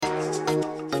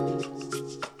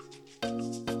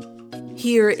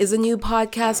Here is a new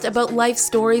podcast about life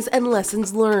stories and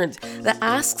lessons learned that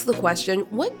asks the question,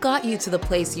 what got you to the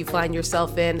place you find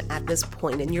yourself in at this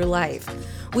point in your life?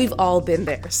 We've all been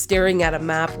there, staring at a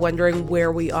map, wondering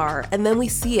where we are, and then we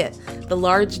see it, the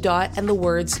large dot and the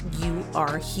words, "You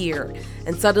are here."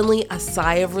 And suddenly a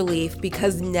sigh of relief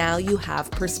because now you have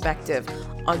perspective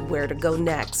on where to go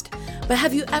next. But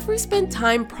have you ever spent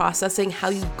time processing how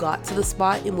you got to the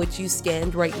spot in which you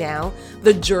stand right now?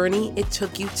 The journey it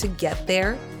took you to get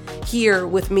there? Here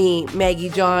with me, Maggie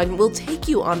John, will take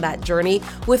you on that journey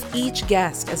with each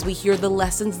guest as we hear the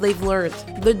lessons they've learned,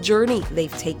 the journey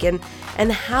they've taken,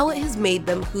 and how it has made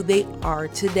them who they are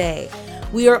today.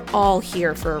 We are all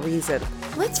here for a reason.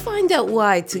 Let's find out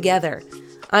why together.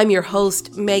 I'm your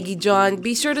host, Maggie John.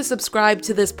 Be sure to subscribe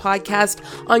to this podcast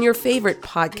on your favorite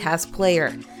podcast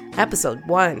player. Episode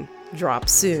 1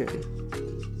 drops soon.